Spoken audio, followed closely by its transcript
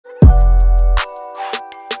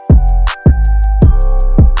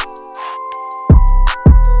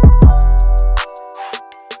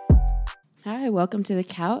welcome to the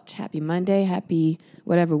couch. Happy Monday. Happy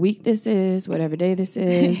whatever week this is, whatever day this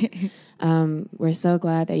is. We're so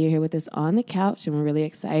glad that you're here with us on the couch, and we're really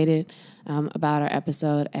excited about our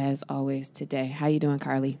episode as always today. How you doing,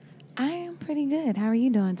 Carlie? I am pretty good. How are you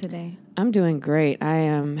doing today? I'm doing great. I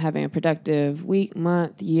am having a productive week,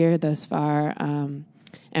 month, year thus far, and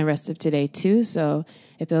rest of today too. So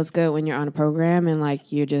it feels good when you're on a program and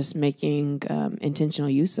like you're just making intentional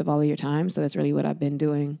use of all of your time. So that's really what I've been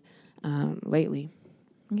doing lately.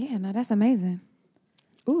 Yeah, no, that's amazing.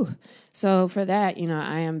 Ooh. So for that,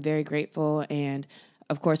 I am very grateful. And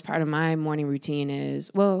of course, part of my morning routine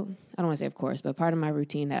is, well, I don't want to say of course, but part of my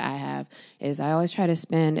routine that I have is I always try to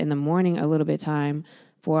spend in the morning a little bit of time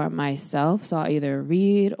for myself. So I'll either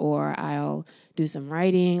read or I'll do some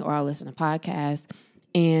writing or I'll listen to podcasts.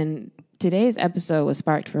 And today's episode was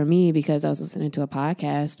sparked for me because I was listening to a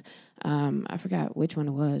podcast. I forgot which one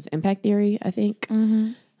it was. Impact Theory, I think.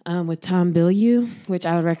 Mm-hmm. With Tom Bilyeu, which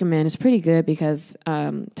I would recommend. It's pretty good because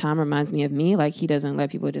Tom reminds me of me. Like, he doesn't let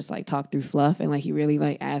people just like talk through fluff, and like he really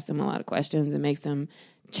like asks them a lot of questions and makes them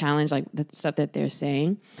challenge like the stuff that they're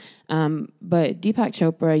saying. But Deepak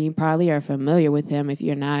Chopra, you probably are familiar with him. If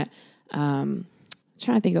you're not, trying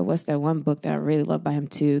to think of what's that one book that I really love by him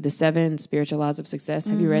too, The 7 Spiritual Laws of Success.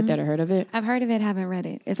 Have you read that or heard of it? I've heard of it, haven't read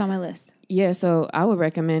it. It's on my list. Yeah, so I would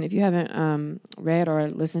recommend, if you haven't read or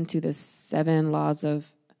listened to the 7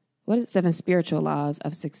 Spiritual Laws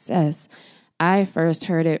of Success. I first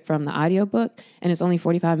heard it from the audiobook, and it's only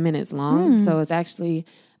 45 minutes long. So it's actually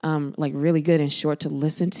like really good and short to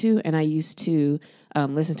listen to. And I used to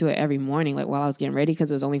listen to it every morning, like while I was getting ready, because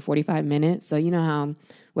it was only 45 minutes. So you know how,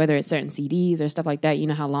 whether it's certain CDs or stuff like that, you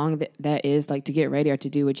know how long that is like to get ready or to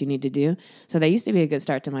do what you need to do. So that used to be a good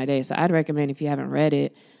start to my day. So I'd recommend, if you haven't read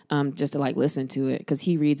it, just to like listen to it, because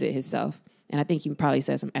he reads it himself. And I think he probably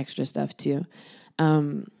says some extra stuff too.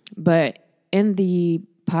 But in the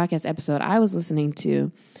podcast episode I was listening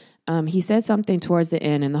to, he said something towards the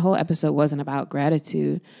end, and the whole episode wasn't about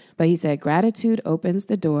gratitude, but he said, gratitude opens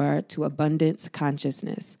the door to abundance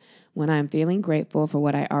consciousness. When I'm feeling grateful for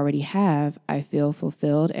what I already have, I feel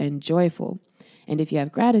fulfilled and joyful. And if you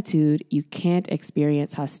have gratitude, you can't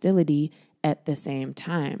experience hostility at the same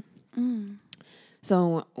time.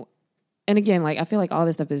 So, and again, like, I feel like all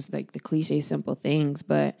this stuff is like the cliche, simple things,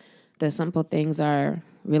 but the simple things are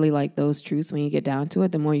really like those truths when you get down to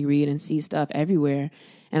it, the more you read and see stuff everywhere.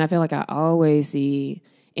 And I feel like I always see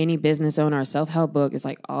any business owner or self-help book is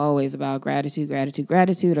like always about gratitude, gratitude,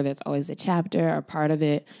 gratitude, or that's always a chapter or part of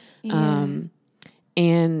it. Yeah.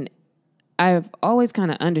 And I've always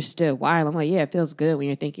kind of understood why. I'm like, yeah, it feels good when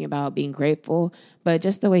you're thinking about being grateful. But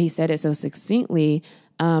just the way he said it so succinctly,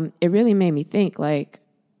 it really made me think like,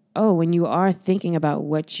 oh, when you are thinking about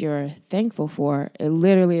what you're thankful for, it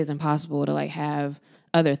literally is impossible to like have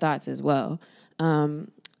other thoughts as well.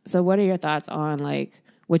 So what are your thoughts on like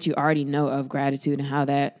what you already know of gratitude and how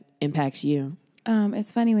that impacts you?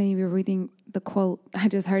 It's funny when you were reading the quote, I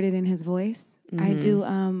just heard it in his voice. Mm-hmm. I do,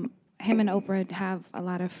 him and Oprah have a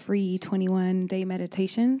lot of free 21-day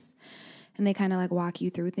meditations, and they kind of like walk you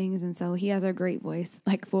through things. And so he has a great voice,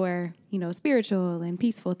 like for, spiritual and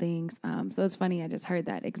peaceful things. So it's funny. I just heard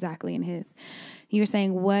that exactly in his. You were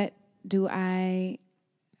saying, what do I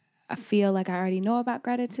feel like I already know about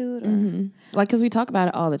gratitude? Or? Mm-hmm. Like, because we talk about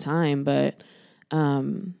it all the time, but,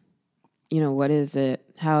 what is it?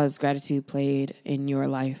 How has gratitude played in your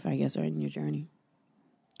life, I guess, or in your journey?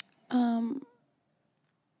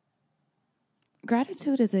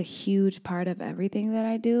 Gratitude is a huge part of everything that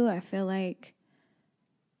I do. I feel like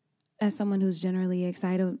as someone who's generally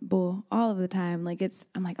excitable all of the time,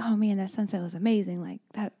 I'm like, oh man, that sunset was amazing.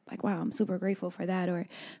 Wow, I'm super grateful for that. Or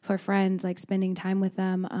for friends, like spending time with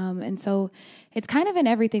them. And so it's kind of in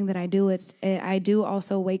everything that I do. I do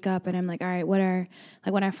also wake up and I'm like, all right,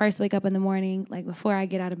 when I first wake up in the morning, like before I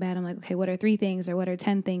get out of bed, I'm like, okay, what are 3 things or what are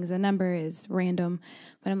 10 things? The number is random,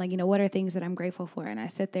 but I'm like, what are things that I'm grateful for? And I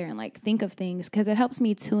sit there and like think of things because it helps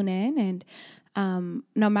me tune in, and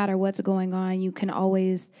no matter what's going on, you can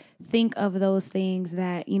always think of those things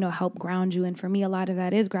that, help ground you. And for me, a lot of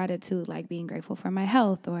that is gratitude, like being grateful for my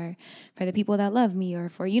health or for the people that love me or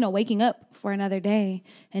for, waking up for another day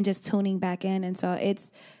and just tuning back in. And so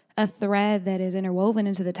it's a thread that is interwoven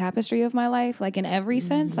into the tapestry of my life, like in every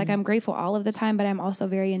sense. Like I'm grateful all of the time, but I'm also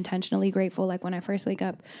very intentionally grateful. Like when I first wake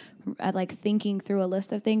up, I like thinking through a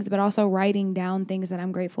list of things, but also writing down things that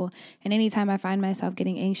I'm grateful. And anytime I find myself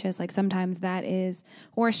getting anxious, like sometimes that is,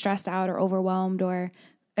 or stressed out or overwhelmed, or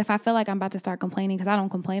if I feel like I'm about to start complaining, because I don't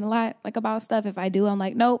complain a lot like about stuff. If I do, I'm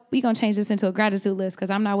like, nope, we're going to change this into a gratitude list because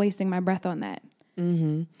I'm not wasting my breath on that.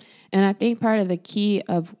 Mm-hmm. And I think part of the key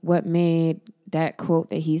of what made that quote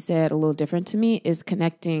that he said a little different to me is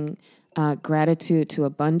connecting gratitude to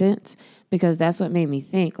abundance, because that's what made me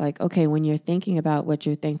think like, okay, when you're thinking about what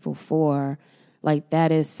you're thankful for, like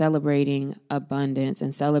that is celebrating abundance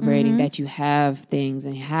and celebrating that you have things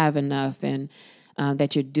and have enough and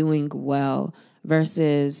that you're doing well,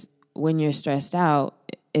 versus when you're stressed out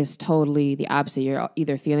is totally the opposite. You're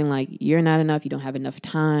either feeling like you're not enough, you don't have enough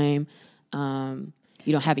time,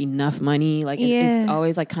 you don't have enough money. Like it's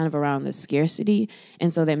always like kind of around the scarcity.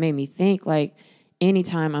 And so that made me think like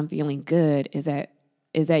anytime I'm feeling good, is that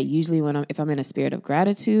usually when if I'm in a spirit of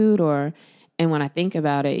gratitude, and when I think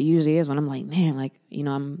about it, it usually is when I'm like, man, like, you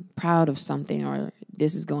know, I'm proud of something, or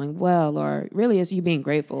this is going well, or really it's you being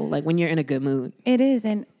grateful, like when you're in a good mood. It is.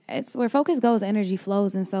 And it's where focus goes, energy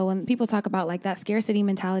flows. And so when people talk about like that scarcity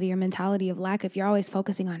mentality or mentality of lack, if you're always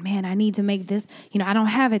focusing on, man, I need to make this, you know, I don't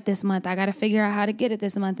have it this month, I got to figure out how to get it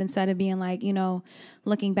this month, instead of being like, you know,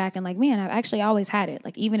 looking back and like, man, I've actually always had it.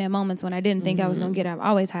 Like even in moments when I didn't think I was going to get it, I've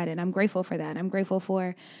always had it. I'm grateful for that. I'm grateful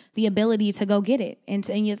for the ability to go get it. And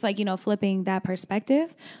it's like, you know, flipping that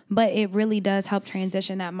perspective, but it really does help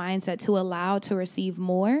transition that mindset to allow to receive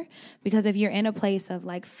more. Because if you're in a place of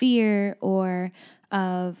like fear or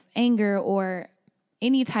of anger or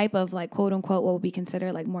any type of like quote unquote what would be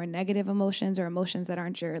considered like more negative emotions or emotions that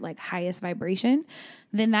aren't your like highest vibration,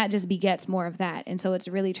 then that just begets more of that. And so it's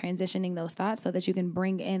really transitioning those thoughts so that you can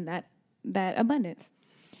bring in that abundance.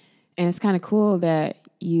 And it's kind of cool that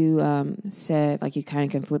you said like you kind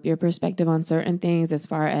of can flip your perspective on certain things, as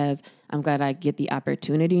far as I'm glad I get the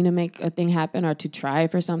opportunity to make a thing happen or to try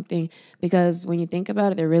for something, because when you think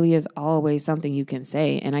about it, there really is always something you can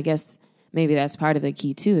say. And I guess maybe that's part of the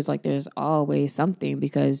key too, is like there's always something,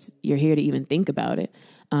 because you're here to even think about it,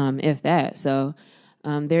 if that. So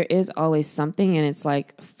there is always something, and it's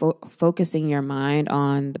like focusing your mind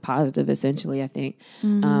on the positive, essentially, I think.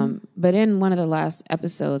 But in one of the last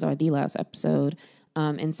episodes, or the last episode,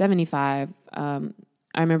 in 75, I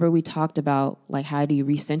remember we talked about like how do you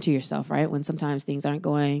recenter yourself, right? When sometimes things aren't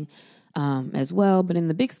going as well, but in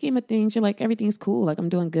the big scheme of things, you're like, everything's cool, like I'm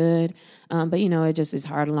doing good. But you know, it just is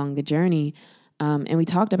hard along the journey. And we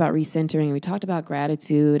talked about recentering, we talked about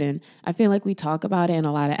gratitude, and I feel like we talk about it in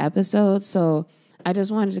a lot of episodes. So I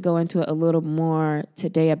just wanted to go into it a little more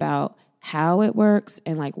today about how it works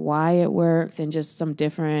and like why it works, and just some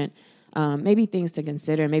different maybe things to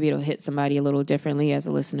consider. Maybe it'll hit somebody a little differently as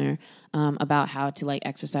a listener about how to like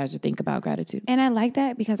exercise or think about gratitude. And I like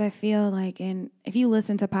that, because I feel like, if you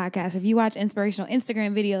listen to podcasts, if you watch inspirational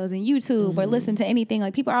Instagram videos and YouTube or listen to anything,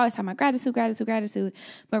 like people are always talking about gratitude, gratitude, gratitude.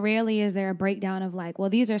 But rarely is there a breakdown of like, well,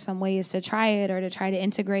 these are some ways to try it, or to try to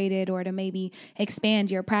integrate it, or to maybe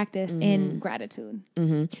expand your practice in gratitude.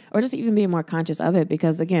 Or just even being more conscious of it,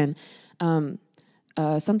 because again,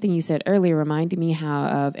 something you said earlier reminded me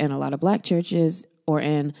how in a lot of Black churches or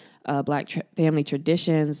in Black family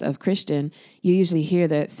traditions of Christian, you usually hear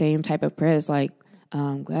that same type of prayers, like,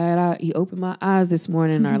 glad he opened my eyes this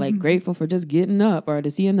morning, or like grateful for just getting up, or to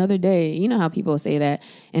see another day. You know how people say that.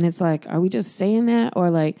 And it's like, are we just saying that, or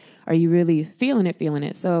like, are you really feeling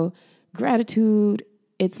it? So gratitude,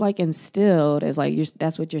 it's like instilled as like,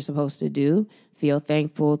 that's what you're supposed to do. Feel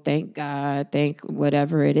thankful, thank God, thank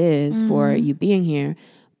whatever it is for you being here.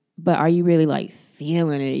 But are you really like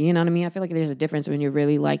feeling it? You know what I mean? I feel like there's a difference when you're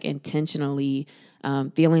really like intentionally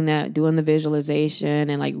feeling that, doing the visualization,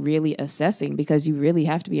 and like really assessing, because you really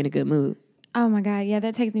have to be in a good mood. Oh my God. Yeah,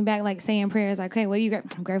 that takes me back, like saying prayers like, okay, what are you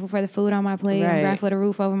I'm grateful for the food on my plate. Right. I'm grateful for the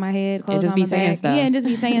roof over my head, clothes on my back. Stuff. Yeah, and just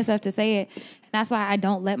be saying stuff to say it. And that's why I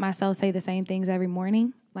don't let myself say the same things every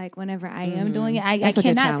morning. Like whenever I am doing it, I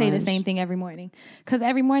cannot say the same thing every morning, because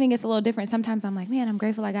every morning it's a little different. Sometimes I'm like, man, I'm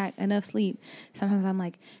grateful I got enough sleep. Sometimes I'm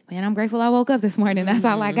like, man, I'm grateful I woke up this morning. That's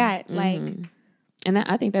all I got. Like, and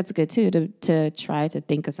I think that's good too, to try to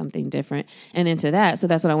think of something different. And into that, so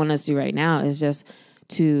that's what I want us to do right now, is just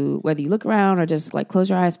to, whether you look around or just like close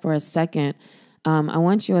your eyes for a second, I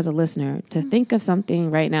want you as a listener to think of something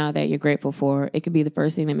right now that you're grateful for. It could be the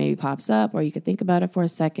first thing that maybe pops up, or you could think about it for a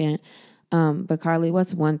second. But Carlie,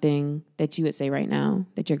 what's one thing that you would say right now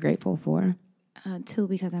that you're grateful for? Two,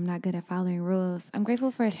 because I'm not good at following rules. I'm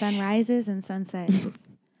grateful for sunrises and sunsets.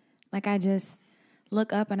 Like I just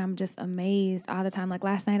look up and I'm just amazed all the time. Like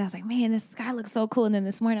last night I was like, man, this sky looks so cool. And then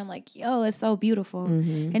this morning I'm like, yo, it's so beautiful.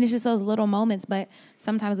 And it's just those little moments. But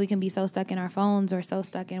sometimes we can be so stuck in our phones, or so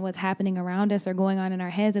stuck in what's happening around us or going on in our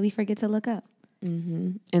heads, that we forget to look up.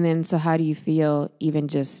 And then, so how do you feel even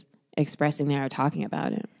just expressing that or talking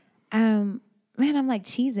about it? Man, I'm like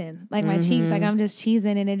cheesing, like my cheeks, like I'm just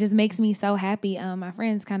cheesing, and it just makes me so happy. My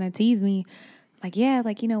friends kind of tease me, like, yeah,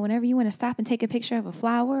 like, you know, whenever you want to stop and take a picture of a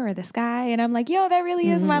flower or the sky. And I'm like, yo, that really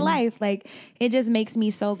is my life. Like, it just makes me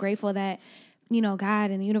so grateful that, you know,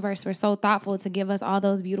 God and the universe were so thoughtful to give us all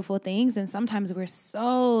those beautiful things. And sometimes we're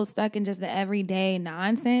so stuck in just the everyday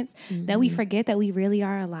nonsense that we forget that we really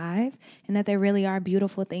are alive and that there really are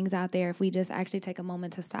beautiful things out there if we just actually take a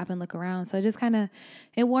moment to stop and look around. So it just kind of,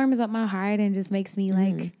 it warms up my heart and just makes me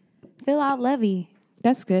like feel all lovey.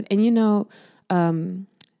 That's good. And, you know,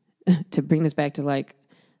 to bring this back to like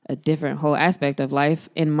a different whole aspect of life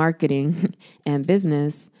in marketing and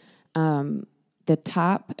business, the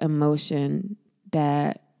top emotion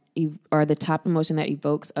that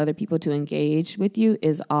evokes other people to engage with you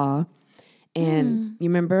is awe. And you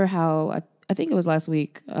remember how I think it was last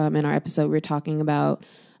week in our episode we were talking about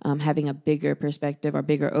having a bigger perspective or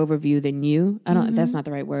bigger overview than you. I don't. That's not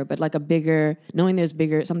the right word, but like knowing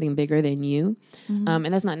there's something bigger than you. And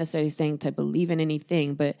that's not necessarily saying to believe in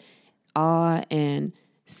anything, but awe and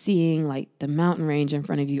seeing like the mountain range in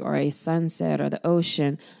front of you or a sunset or the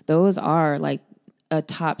ocean. Those are like a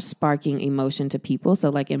top sparking emotion to people. So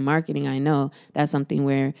like in marketing, I know that's something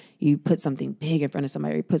where you put something big in front of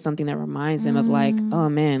somebody, or you put something that reminds them of like, oh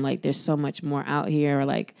man, like there's so much more out here, or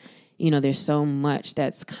like, you know, there's so much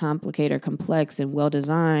that's complicated or complex and well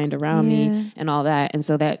designed around me and all that. And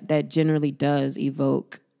so that generally does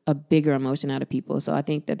evoke a bigger emotion out of people. So I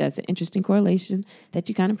think that that's an interesting correlation that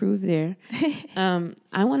you kind of proved there.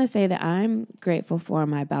 I want to say that I'm grateful for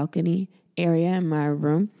my balcony area in my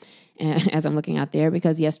room. And as I'm looking out there,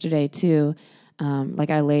 because yesterday too, like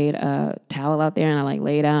I laid a towel out there and I like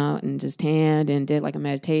laid out and just tanned and did like a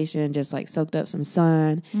meditation, just like soaked up some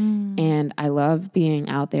sun. And I love being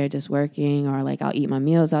out there just working, or like I'll eat my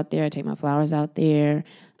meals out there, I take my flowers out there,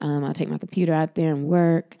 I'll take my computer out there and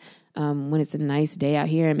work. When it's a nice day out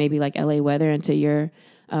here and maybe like LA weather, and to your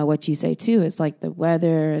what you say too, it's like the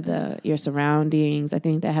weather, your surroundings. I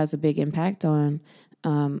think that has a big impact on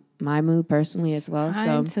my mood personally as well.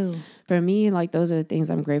 Mine too. For me, like those are the things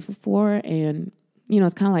I'm grateful for. And, you know,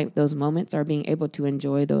 it's kind of like those moments, are being able to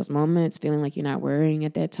enjoy those moments, feeling like you're not worrying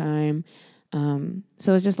at that time.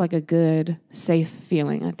 So it's just like a good, safe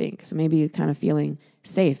feeling, I think. So maybe kind of feeling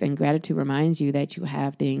safe, and gratitude reminds you that you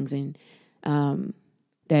have things, and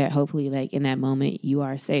that hopefully like in that moment you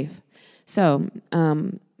are safe. So,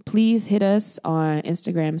 please hit us on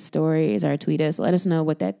Instagram stories or tweet us. Let us know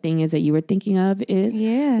what that thing is that you were thinking of is.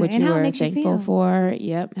 Yeah, what and you how it were makes you thankful feel. for.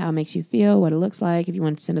 Yep, how it makes you feel, what it looks like. If you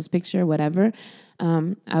want to send us a picture, whatever.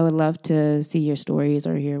 I would love to see your stories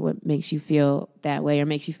or hear what makes you feel that way or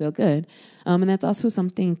makes you feel good. And that's also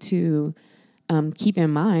something to keep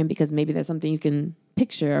in mind, because maybe that's something you can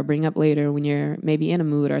picture or bring up later when you're maybe in a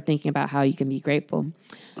mood or thinking about how you can be grateful.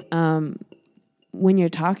 When you're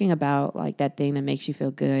talking about like that thing that makes you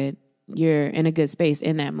feel good, you're in a good space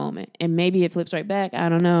in that moment. And maybe it flips right back. I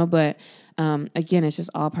don't know. But again, it's just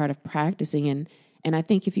all part of practicing. And I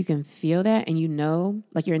think if you can feel that, and you know,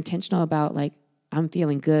 like you're intentional about like, I'm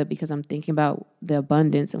feeling good because I'm thinking about the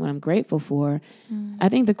abundance and what I'm grateful for. I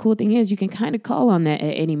think the cool thing is you can kind of call on that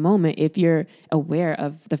at any moment if you're aware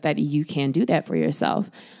of the fact that you can do that for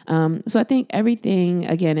yourself. So I think everything,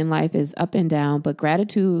 again, in life is up and down, but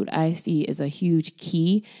gratitude I see is a huge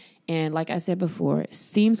key. And like I said before, it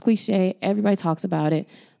seems cliche. Everybody talks about it,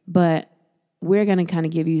 but we're going to kind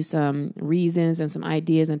of give you some reasons and some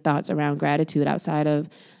ideas and thoughts around gratitude outside of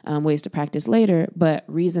ways to practice later, but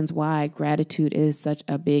reasons why gratitude is such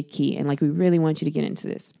a big key. And like, we really want you to get into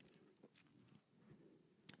this.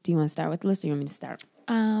 Do you want to start with the list, or you want me to start?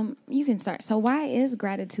 You can start. So why is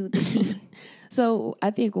gratitude the key? So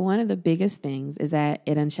I think one of the biggest things is that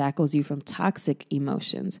it unshackles you from toxic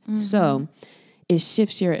emotions. So it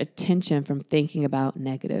shifts your attention from thinking about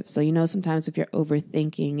negative. So, you know, sometimes if you're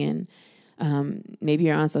overthinking and maybe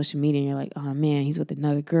you're on social media and you're like, oh man, he's with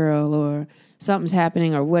another girl, or something's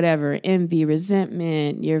happening, or whatever, envy,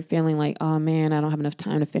 resentment, you're feeling like, oh man, I don't have enough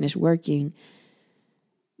time to finish working.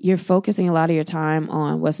 You're focusing a lot of your time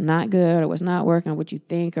on what's not good or what's not working, or what you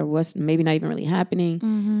think, or what's maybe not even really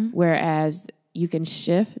happening. Whereas you can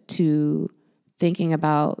shift to thinking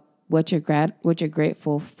about what you're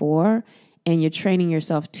grateful for, and you're training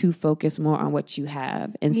yourself to focus more on what you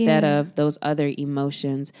have instead of those other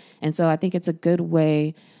emotions. And so I think it's a good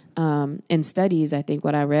way, in studies, I think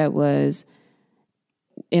what I read was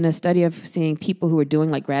in a study of seeing people who were doing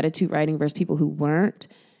like gratitude writing versus people who weren't,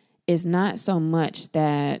 is not so much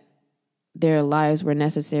that their lives were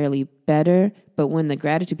necessarily better, but when the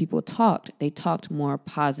gratitude people talked, they talked more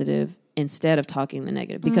positive instead of talking the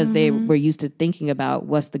negative, because they were used to thinking about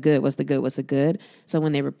what's the good, what's the good, what's the good. So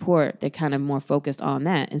when they report, they're kind of more focused on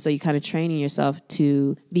that. And so you kind of training yourself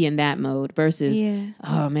to be in that mode versus,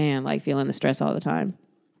 oh man, like feeling the stress all the time.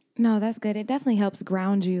 No, that's good. It definitely helps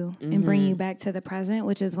ground you and bring you back to the present,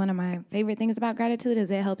 which is one of my favorite things about gratitude,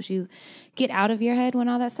 is it helps you get out of your head when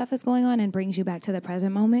all that stuff is going on and brings you back to the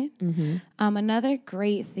present moment. Another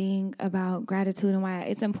great thing about gratitude and why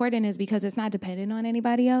it's important is because it's not dependent on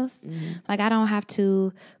anybody else. Like, I don't have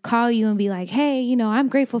to call you and be like, hey, you know, I'm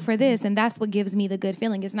grateful for this. And that's what gives me the good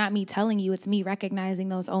feeling. It's not me telling you, it's me recognizing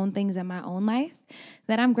those own things in my own life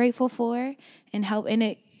that I'm grateful for and help in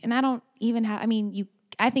it. And I don't even have,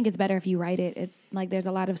 I think it's better if you write it. It's like there's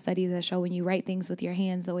a lot of studies that show when you write things with your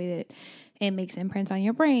hands, the way that it makes imprints on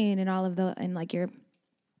your brain and all of the, and like your,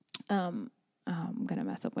 I'm going to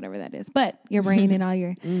mess up whatever that is, but your brain and all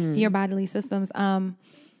your bodily systems. You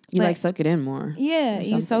like soak it in more. Yeah,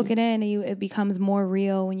 you soak it in and it becomes more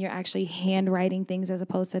real when you're actually handwriting things as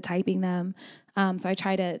opposed to typing them. So I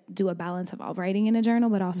try to do a balance of all writing in a journal,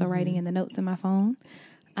 but also writing in the notes in my phone.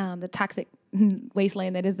 The toxic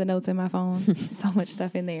wasteland that is the notes in my phone. So much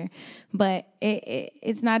stuff in there, but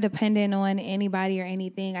it's not dependent on anybody or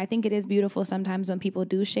anything. I think it is beautiful sometimes when people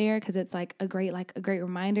do share, because it's like a great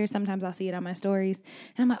reminder. Sometimes I'll see it on my stories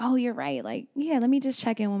and I'm like, oh, you're right. Like, yeah, let me just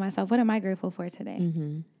check in with myself. What am I grateful for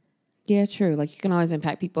today? Yeah, true. Like, you can always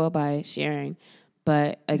impact people by sharing,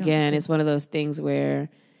 but again, it's one of those things where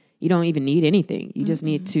you don't even need anything. You just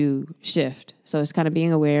need to shift. So it's kind of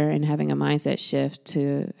being aware and having a mindset shift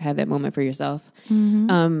to have that moment for yourself.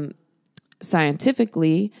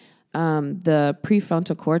 Scientifically, the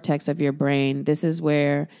prefrontal cortex of your brain, this is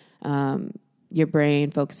where your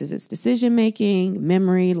brain focuses its decision-making,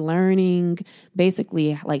 memory, learning,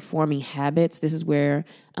 basically like forming habits. This is where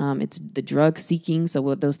it's the drug seeking. So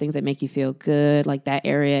what those things that make you feel good, like that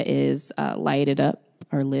area is lighted up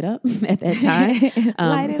or lit up at that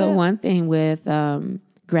time. So one thing with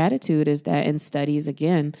gratitude is that in studies,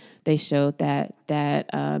 again, they showed that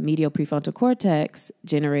medial prefrontal cortex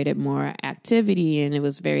generated more activity, and it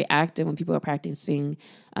was very active when people were practicing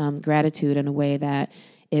gratitude in a way that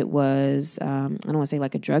it was, I don't want to say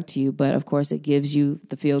like a drug to you, but of course it gives you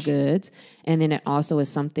the feel goods. And then it also is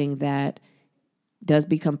something that does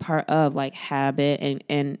become part of like habit,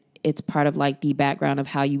 and it's part of like the background of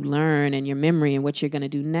how you learn and your memory and what you're going to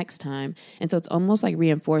do next time. And so it's almost like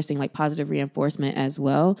reinforcing, like positive reinforcement as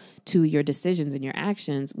well to your decisions and your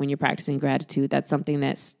actions when you're practicing gratitude. That's something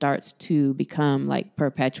that starts to become like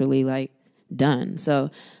perpetually like done.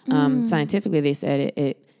 So scientifically, they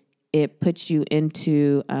said it puts you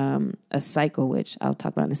into a cycle, which I'll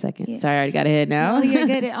talk about in a second. Yeah. Sorry, I already got ahead now. No, you're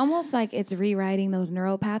good. It almost like it's rewriting those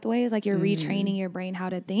neural pathways, like you're retraining your brain how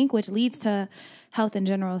to think, which leads to health in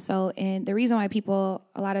general. So, and the reason why people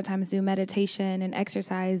a lot of times do meditation and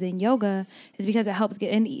exercise and yoga is because it helps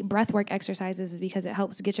get, and breathwork exercises is because it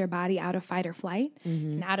helps get your body out of fight or flight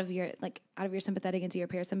and out of your sympathetic into your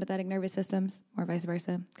parasympathetic nervous systems, or vice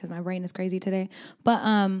versa, because my brain is crazy today. But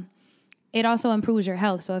it also improves your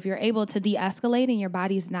health. So if you're able to de-escalate and your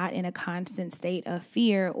body's not in a constant state of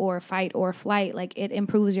fear or fight or flight, like it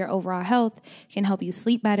improves your overall health, can help you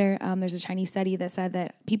sleep better. There's a Chinese study that said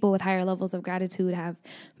that people with higher levels of gratitude have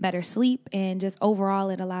better sleep, and just overall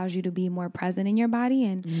it allows you to be more present in your body,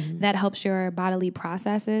 and that helps your bodily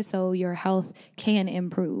processes so your health can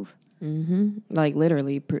improve. Like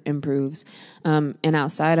literally improves. And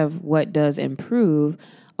outside of what does improve,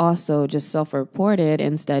 also just self-reported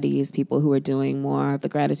in studies, people who were doing more of the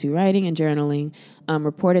gratitude writing and journaling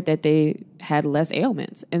reported that they had less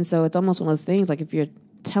ailments. And so it's almost one of those things, like if you're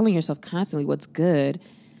telling yourself constantly what's good,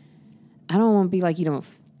 I don't want to be like you don't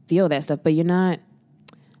feel that stuff, but you're not.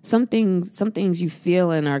 Some things you feel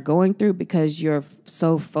and are going through because you're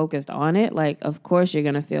so focused on it. Like, of course, you're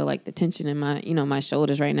going to feel like the tension in my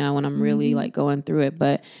shoulders right now when I'm really like going through it.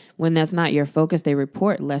 But when that's not your focus, they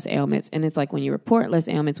report less ailments. And it's like when you report less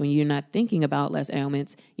ailments, when you're not thinking about less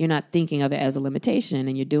ailments, you're not thinking of it as a limitation,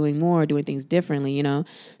 and you're doing more, doing things differently,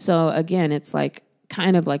 So again, it's like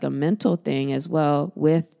kind of like a mental thing as well,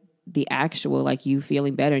 with the actual, like you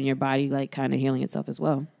feeling better in your body, like kind of healing itself as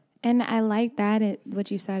well. And I like that,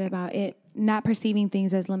 what you said about it, not perceiving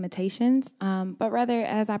things as limitations, but rather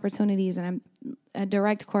as opportunities. And a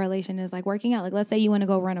direct correlation is like working out. Like, let's say you want to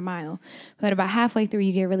go run a mile, but about halfway through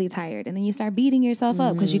you get really tired, and then you start beating yourself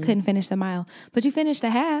up because you couldn't finish the mile, but you finished a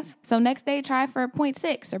half. So next day, try for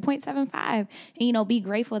 0.6 or 0.75, and be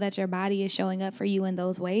grateful that your body is showing up for you in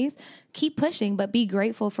those ways. Keep pushing, but be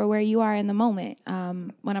grateful for where you are in the moment.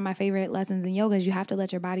 One of my favorite lessons in yoga is you have to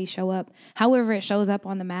let your body show up however it shows up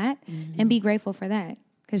on the mat, and be grateful for that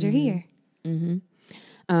because you're here.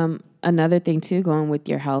 Another thing too, going with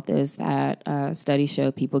your health, is that studies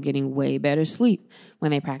show people getting way better sleep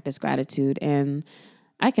when they practice gratitude. And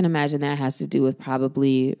I can imagine that has to do with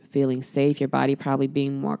probably feeling safe, your body probably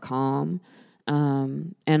being more calm,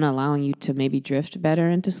 and allowing you to maybe drift better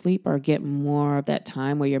into sleep or get more of that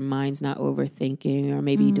time where your mind's not overthinking or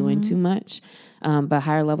maybe doing too much. But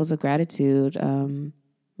higher levels of gratitude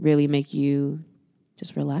really make you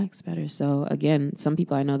just relax better. So again, some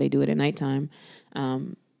people I know, they do it at nighttime,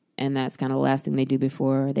 and that's kind of the last thing they do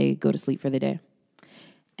before they go to sleep for the day.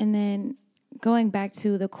 And then going back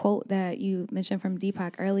to the quote that you mentioned from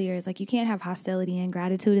Deepak earlier, is like, you can't have hostility and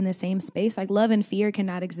gratitude in the same space. Like, love and fear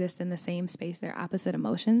cannot exist in the same space. They're opposite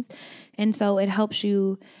emotions. And so it helps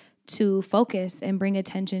you to focus and bring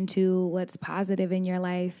attention to what's positive in your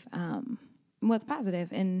life, what's positive,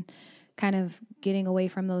 and kind of getting away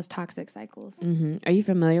from those toxic cycles. Mm-hmm. Are you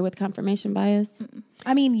familiar with confirmation bias?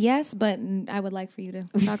 I mean, yes, but I would like for you to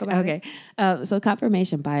talk about it. Okay. So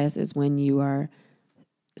confirmation bias is when you are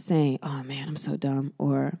saying, oh man, I'm so dumb,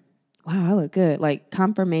 or wow, I look good. Like,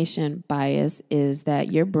 confirmation bias is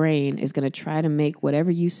that your brain is going to try to make whatever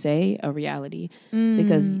you say a reality,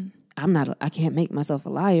 because I can't make myself a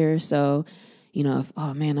liar. So, if,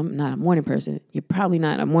 oh man, I'm not a morning person, you're probably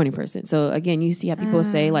not a morning person. So again, you see how people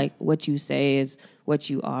say like what you say is what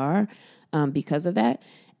you are, because of that.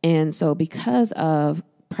 And so because of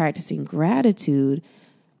practicing gratitude,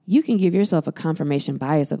 you can give yourself a confirmation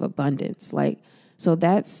bias of abundance. Like, so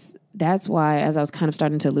that's why, as I was kind of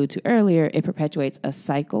starting to allude to earlier, it perpetuates a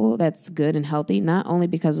cycle that's good and healthy, not only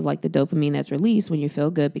because of like the dopamine that's released when you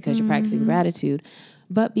feel good because you're practicing gratitude,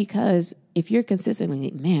 but because if you're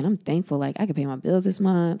consistently, man, I'm thankful, like I can pay my bills this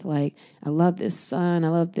month, like I love this son, I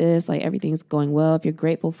love this, like everything's going well. If you're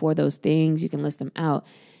grateful for those things, you can list them out.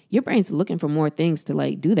 Your brain's looking for more things to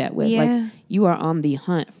like do that with. Yeah. Like, you are on the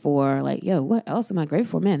hunt for like, yo, what else am I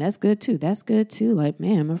grateful for? Man, that's good too. That's good too. Like,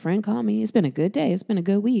 man, my friend called me. It's been a good day. It's been a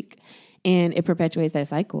good week. And it perpetuates that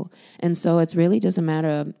cycle. And so it's really just a matter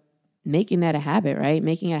of making that a habit, right?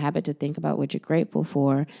 Making it a habit to think about what you're grateful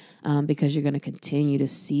for, because you're going to continue to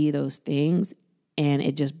see those things and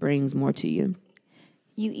it just brings more to you.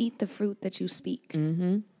 You eat the fruit that you speak.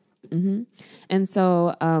 Mm-hmm. Mm-hmm. And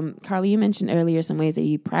so, Carlie, you mentioned earlier some ways that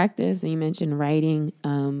you practice, and you mentioned writing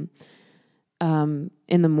in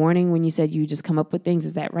the morning when you said you just come up with things.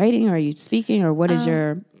 Is that writing, or are you speaking, or what is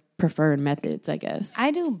your preferred methods, I guess?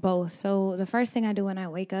 I do both. So the first thing I do when I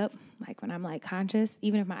wake up, like when I'm like conscious,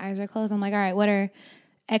 even if my eyes are closed, I'm like, all right, what are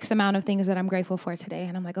X amount of things that I'm grateful for today?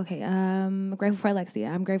 And I'm like, okay, I'm grateful for Alexia.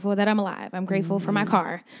 I'm grateful that I'm alive. I'm grateful for my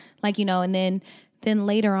car. Like, and then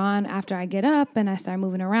later on, after I get up and I start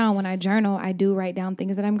moving around, when I journal, I do write down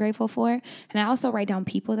things that I'm grateful for. And I also write down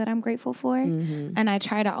people that I'm grateful for. And I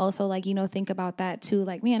try to also think about that too.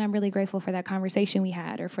 Like, man, I'm really grateful for that conversation we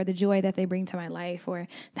had, or for the joy that they bring to my life, or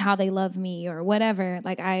how they love me, or whatever.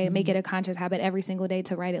 Like, I make it a conscious habit every single day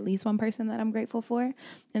to write at least one person that I'm grateful for.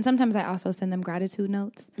 And sometimes I also send them gratitude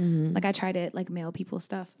notes. Like, I try to mail people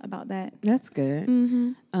stuff about that. That's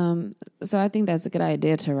good. So I think that's a good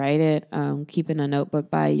idea to write it. Keeping a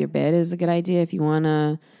notebook by your bed is a good idea if you want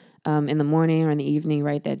to, in the morning or in the evening,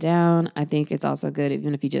 write that down. I think it's also good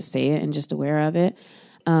even if you just say it and just aware of it.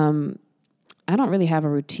 I don't really have a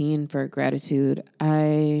routine for gratitude.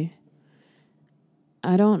 I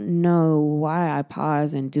don't know why I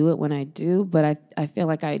pause and do it when I do, but I feel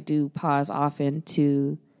like I do pause often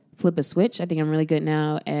to flip a switch. I think I'm really good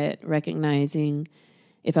now at recognizing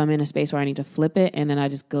if I'm in a space where I need to flip it, and then I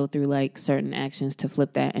just go through certain actions to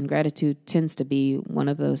flip that. And gratitude tends to be one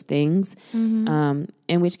of those things. In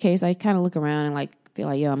which case I kind of look around and feel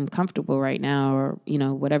like, I'm comfortable right now, or,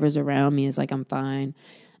 whatever's around me is I'm fine.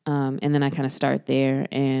 And then I kind of start there,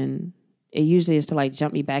 and it usually is to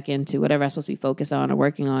jump me back into whatever I'm supposed to be focused on or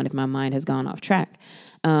working on if my mind has gone off track.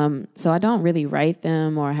 So I don't really write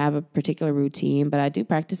them or have a particular routine, but I do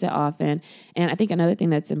practice it often. And I think another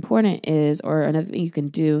thing that's important or another thing you can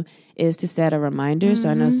do is to set a reminder. So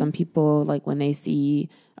I know some people, when they see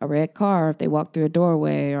a red car, if they walk through a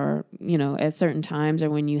doorway, or, at certain times, or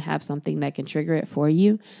when you have something that can trigger it for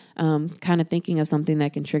you, kind of thinking of something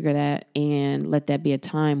that can trigger that, and let that be a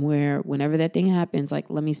time where whenever that thing happens,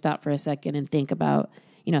 let me stop for a second and think about,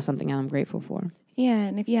 something I'm grateful for. Yeah,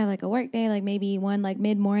 and if you have a work day, maybe one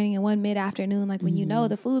mid-morning and one mid-afternoon, when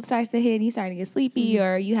the food starts to hit and you start to get sleepy,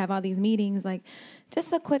 or you have all these meetings,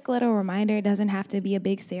 just a quick little reminder. It doesn't have to be a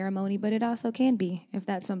big ceremony, but it also can be if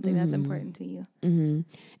that's something that's important to you.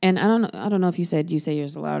 And I don't know if you say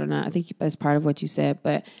yours aloud or not. I think that's part of what you said,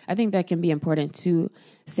 but I think that can be important too,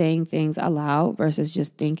 saying things aloud versus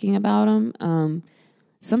just thinking about them.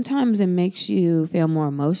 sometimes it makes you feel more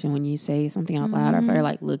emotion when you say something out loud, or if you're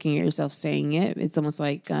like looking at yourself saying it. It's almost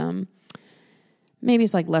like maybe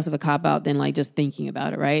it's like less of a cop out than like just thinking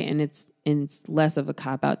about it, right? And it's less of a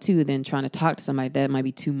cop out too than trying to talk to somebody that might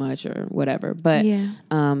be too much or whatever. But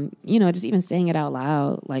just even saying it out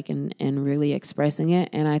loud, like and really expressing it.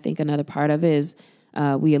 And I think another part of it is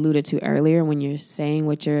we alluded to earlier, when you're saying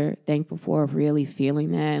what you're thankful for, really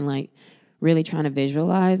feeling that and like really trying to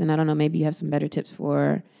visualize. And I don't know, maybe you have some better tips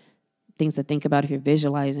for things to think about if you're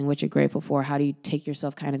visualizing what you're grateful for. How do you take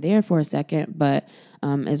yourself kind of there for a second? But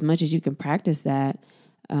as much as you can practice that,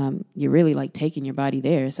 you're really like taking your body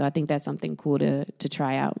there. So I think that's something cool to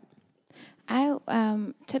try out.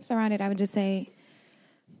 Tips around it, I would just say,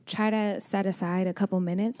 try to set aside a couple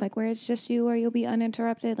minutes, like where it's just you, or you'll be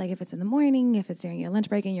uninterrupted. Like if it's in the morning, if it's during your lunch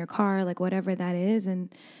break in your car, like whatever that is,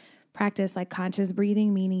 and practice like conscious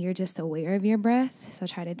breathing, meaning you're just aware of your breath. So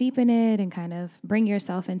try to deepen it and kind of bring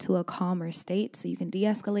yourself into a calmer state so you can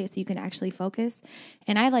de-escalate, so you can actually focus.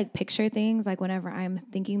 And I like picture things like whenever I'm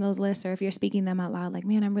thinking those lists, or if you're speaking them out loud, like,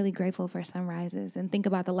 man, I'm really grateful for sunrises, and think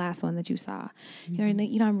about the last one that you saw.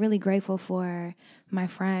 I'm really grateful for my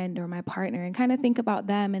friend or my partner, and kind of think about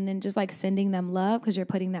them, and then just like sending them love, because you're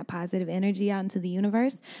putting that positive energy out into the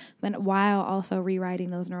universe, but while also rewriting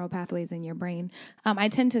those neural pathways in your brain. I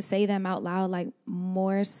tend to say them out loud, like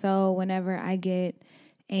more so whenever I get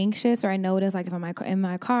anxious, or I notice like if I'm in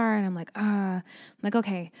my car and I'm like,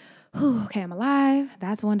 okay, I'm alive.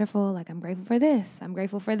 That's wonderful. Like, I'm grateful for this. I'm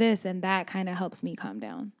grateful for this. And that kind of helps me calm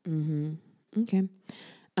down. Mm-hmm. Okay.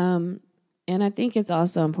 And I think it's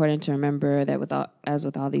also important to remember that with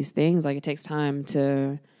all these things, like it takes time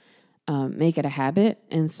to make it a habit.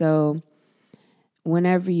 And so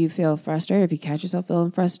whenever you feel frustrated, if you catch yourself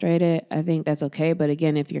feeling frustrated, I think that's okay. But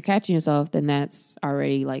again, if you're catching yourself, then that's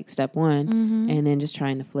already like step one, and then just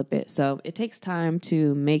trying to flip it. So it takes time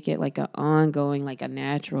to make it like an ongoing, like a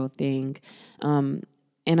natural thing. And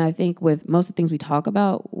I think with most of the things we talk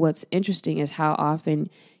about, what's interesting is how often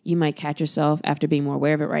you might catch yourself after being more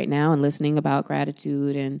aware of it right now and listening about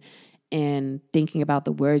gratitude and thinking about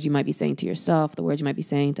the words you might be saying to yourself, the words you might be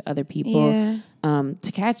saying to other people,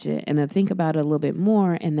 to catch it and to think about it a little bit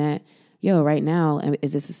more. And that, right now,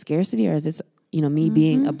 is this a scarcity, or is this, me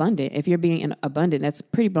being abundant? If you're being abundant, that's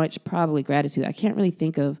pretty much probably gratitude. I can't really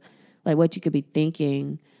think of like what you could be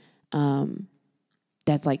thinking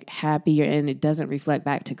that's like happier and it doesn't reflect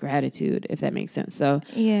back to gratitude, if that makes sense. So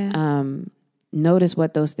notice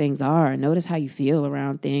what those things are. Notice how you feel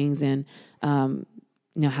around things, and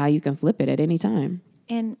how you can flip it at any time.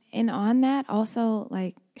 And on that also,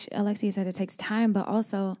 like Alexia said, it takes time, but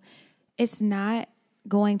also it's not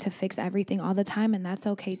going to fix everything all the time, and that's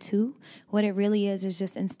okay too. What it really is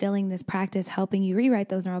just instilling this practice, helping you rewrite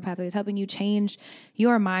those neural pathways, helping you change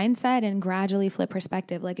your mindset and gradually flip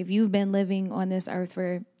perspective. Like if you've been living on this earth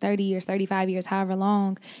for 30 years, 35 years, however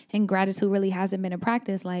long, and gratitude really hasn't been a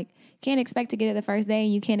practice, like can't expect to get it the first day,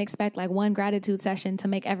 and you can't expect like one gratitude session to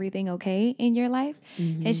make everything okay in your life.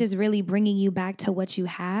 It's just really bringing you back to what you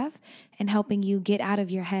have and helping you get out of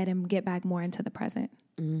your head and get back more into the present.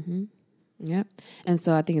 Yep. And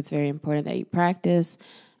so I think it's very important that you practice.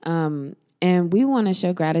 And we want to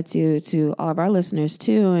show gratitude to all of our listeners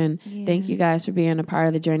too. And thank you guys for being a part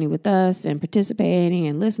of the journey with us and participating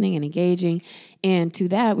and listening and engaging. And to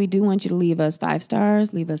that, we do want you to leave us 5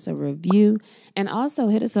 stars, leave us a review, and also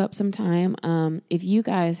hit us up sometime if you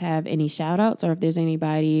guys have any shout outs, or if there's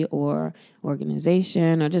anybody or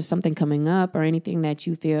organization or just something coming up or anything that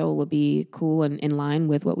you feel would be cool and in line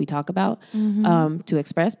with what we talk about to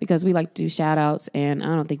express, because we like to do shout outs, and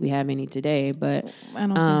I don't think we have any today, but I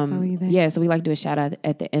don't think so either. Yeah, so we like to do a shout out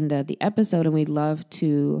at the end of the episode, and we'd love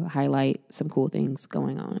to highlight some cool things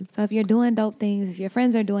going on. So if you're doing dope things, if your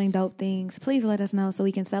friends are doing dope things, please let us know so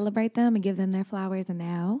we can celebrate them and give them their flowers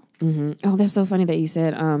now. Oh, that's so funny that you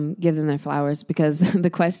said give them their flowers, because the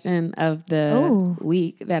question of the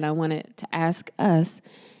week that I wanted to ask us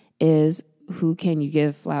is, who can you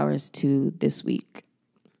give flowers to this week?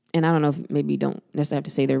 And I don't know if maybe you don't necessarily have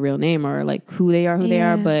to say their real name or like who they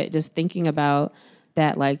are, but just thinking about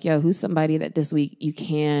that, like, who's somebody that this week you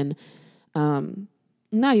can,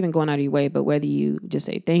 not even going out of your way, but whether you just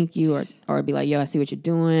say thank you or be like, I see what you're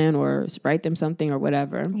doing, or write them something or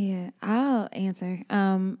whatever. Yeah, I'll answer.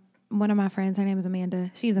 One of my friends, her name is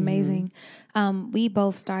Amanda. She's amazing. We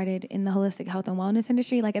both started in the holistic health and wellness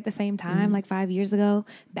industry, like at the same time, like 5 years ago,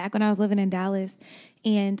 back when I was living in Dallas.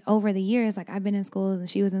 And over the years, like I've been in school and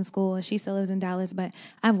she was in school and she still lives in Dallas, but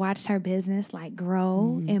I've watched her business like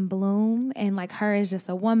grow and bloom, and like her as just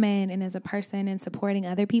a woman and as a person and supporting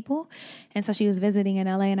other people. And so she was visiting in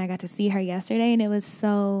LA and I got to see her yesterday, and it was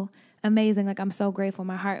so amazing. Like, I'm so grateful.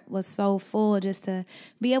 My heart was so full just to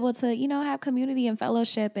be able to, you know, have community and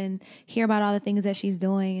fellowship and hear about all the things that she's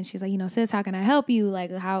doing. And she's like, you know, sis, how can I help you?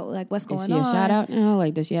 Like, what's going on? Is she a shout out now?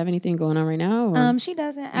 Like, does she have anything going on right now? Or? She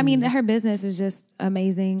doesn't. I mean, her business is just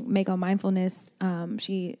amazing. Make on Mindfulness.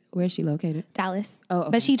 Where's she located? Dallas. Oh,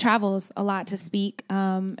 okay. But she travels a lot to speak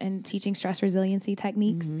and teaching stress resiliency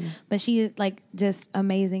techniques. But she is like just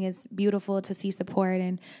amazing. It's beautiful to see support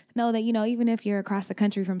and know that, you know, even if you're across the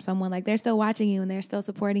country from someone, like they're still watching you and they're still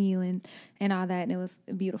supporting you and all that. And it was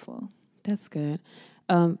beautiful. That's good.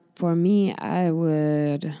 For me, I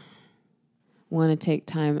would want to take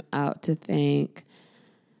time out to thank.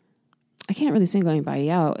 I can't really single anybody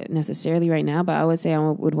out necessarily right now, but I would say I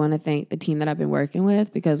would want to thank the team that I've been working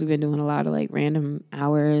with, because we've been doing a lot of like random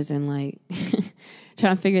hours and like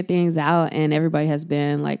trying to figure things out. And everybody has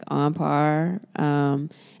been like on par and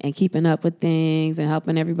keeping up with things and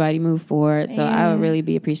helping everybody move forward. So I would really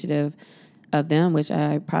be appreciative of them, which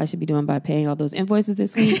I probably should be doing by paying all those invoices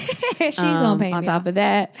this week. She's gonna pay on top of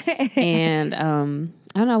that. And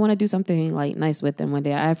I don't know, I want to do something like nice with them one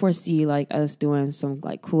day. I foresee like us doing some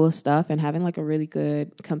like cool stuff and having like a really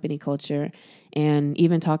good company culture. And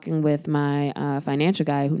even talking with my financial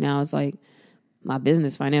guy, who now is like my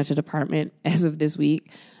business financial department as of this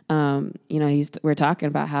week. You know, we're talking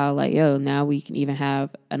about how like, yo, now we can even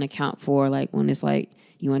have an account for like when it's like,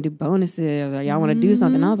 you want to do bonuses or y'all want to do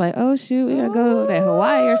something. I was like, oh shoot, we gotta go to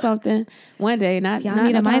Hawaii or something one day. Y'all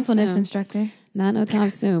need a mindfulness instructor. Not no time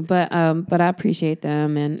soon. But I appreciate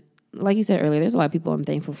them. And like you said earlier, there's a lot of people I'm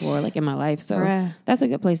thankful for like in my life. So that's a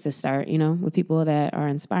good place to start, you know, with people that are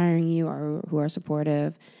inspiring you or who are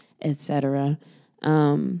supportive, etc.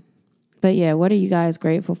 But yeah, what are you guys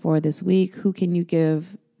grateful for this week? Who can you give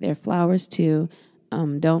their flowers to?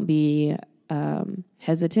 Don't be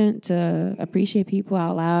hesitant to appreciate people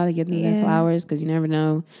out loud and give them their flowers, because you never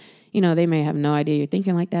know. You know, they may have no idea you're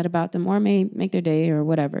thinking like that about them, or may make their day or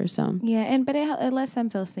whatever. So but it lets them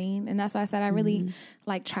feel seen, and that's why I said I really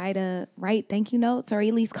like try to write thank you notes, or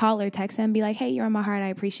at least call or text them, and be like, "Hey, you're on my heart. I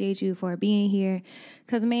appreciate you for being here."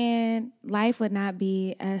 Because man, life would not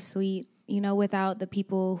be as sweet, you know, without the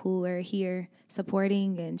people who are here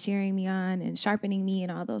supporting and cheering me on and sharpening me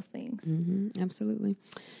and all those things. Absolutely.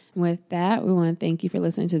 With that, we want to thank you for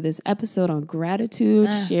listening to this episode on gratitude.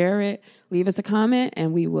 Share it, leave us a comment,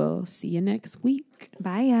 and we will see you next week.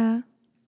 Bye, y'all.